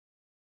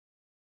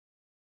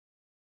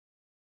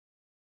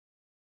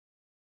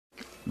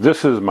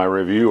This is my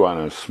review on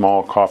a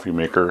small coffee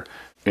maker,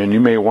 and you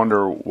may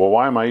wonder, well,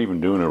 why am I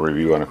even doing a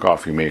review on a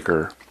coffee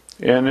maker?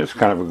 And it's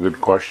kind of a good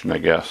question, I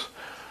guess.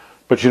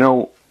 But you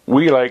know,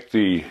 we like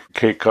the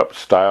K-Cup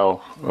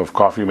style of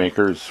coffee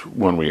makers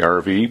when we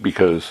RV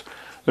because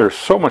they're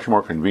so much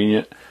more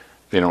convenient.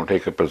 They don't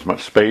take up as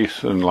much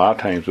space, and a lot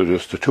of times with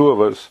just the two of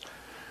us,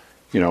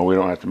 you know, we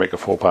don't have to make a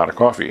full pot of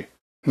coffee.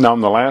 Now, in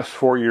the last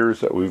 4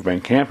 years that we've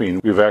been camping,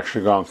 we've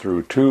actually gone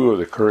through 2 of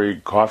the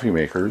Keurig coffee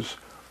makers,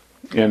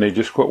 and they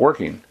just quit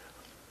working.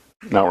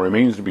 Now, it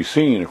remains to be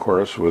seen, of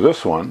course, with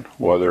this one,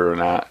 whether or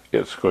not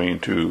it's going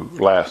to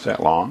last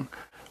that long.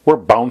 We're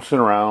bouncing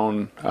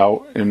around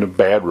out in the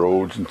bad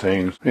roads and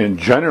things, and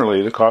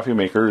generally the coffee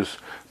makers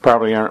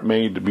probably aren't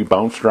made to be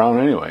bounced around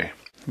anyway.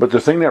 But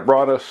the thing that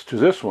brought us to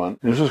this one,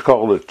 and this is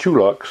called a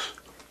Chulux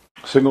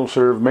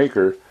single-serve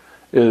maker,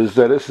 is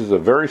that this is a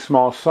very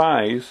small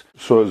size,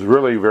 so it's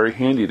really very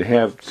handy to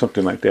have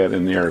something like that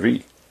in the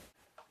RV.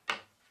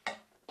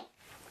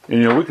 And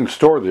you know, we can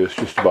store this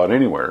just about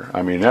anywhere.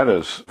 I mean, that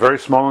is very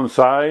small in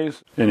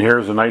size, and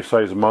here's a nice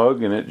size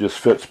mug, and it just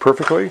fits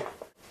perfectly.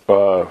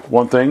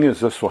 One thing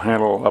is this will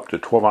handle up to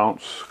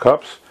 12-ounce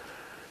cups.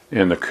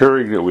 And the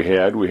Keurig that we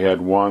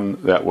had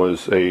one that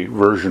was a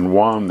version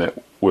 1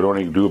 that would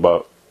only do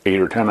about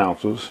 8 or 10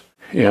 ounces.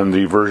 And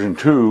the version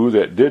 2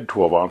 that did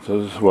 12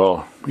 ounces,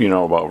 well, you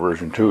know about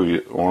version 2,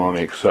 you will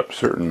only accept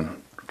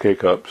certain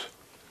K-Cups.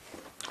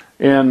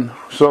 And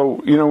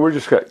so, you know, we're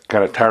just got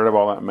kind of tired of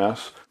all that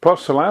mess.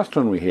 Plus, the last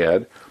one we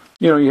had,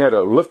 you know, you had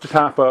to lift the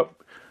top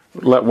up,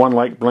 let one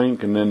light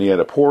blink, and then you had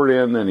to pour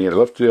it in, then you had to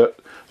lift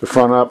the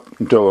front up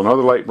until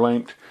another light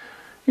blinked.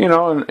 You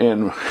know,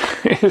 and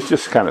it's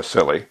just kind of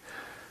silly.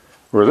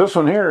 Where this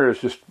one here is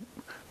just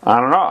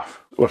on and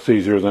off. What's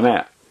easier than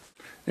that?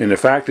 And the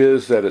fact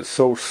is that it's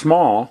so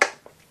small,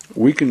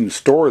 we can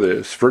store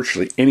this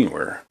virtually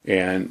anywhere,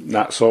 and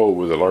not so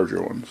with the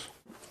larger ones.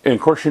 And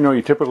of course, you know,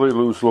 you typically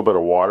lose a little bit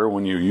of water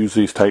when you use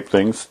these type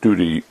things due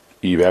to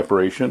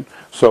evaporation.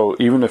 So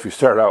even if you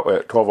start out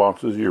at 12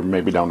 ounces, you're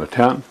maybe down to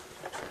 10.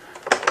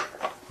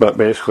 But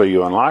basically,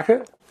 you unlock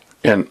it,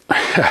 and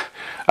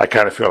I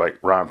kind of feel like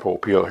Ron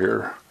Popeil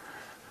here.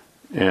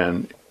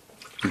 And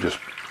just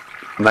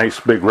nice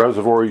big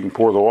reservoir you can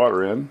pour the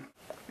water in.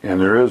 And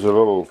there is a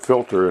little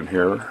filter in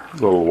here, a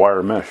little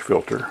wire mesh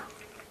filter.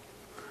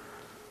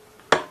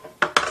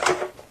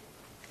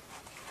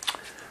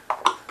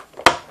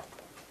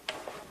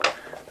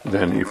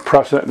 Then you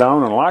press that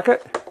down and lock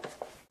it.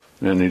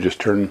 And then you just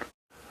turn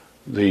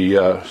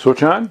the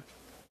switch on.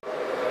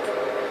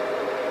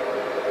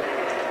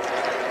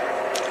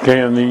 Okay,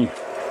 and the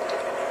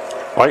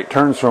light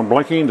turns from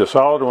blinking to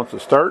solid once it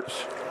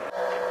starts.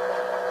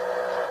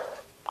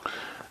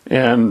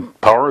 And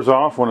power is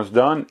off when it's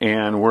done,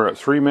 and we're at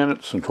 3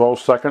 minutes and 12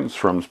 seconds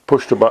from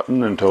push the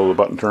button until the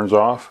button turns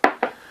off.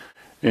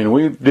 And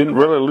we didn't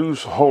really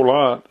lose a whole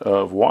lot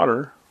of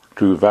water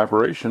to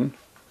evaporation.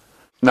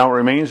 Now it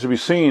remains to be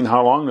seen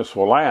how long this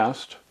will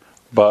last,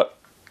 but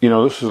you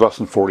know, this is less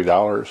than $40.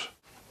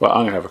 Well, I'm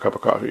going to have a cup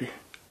of coffee.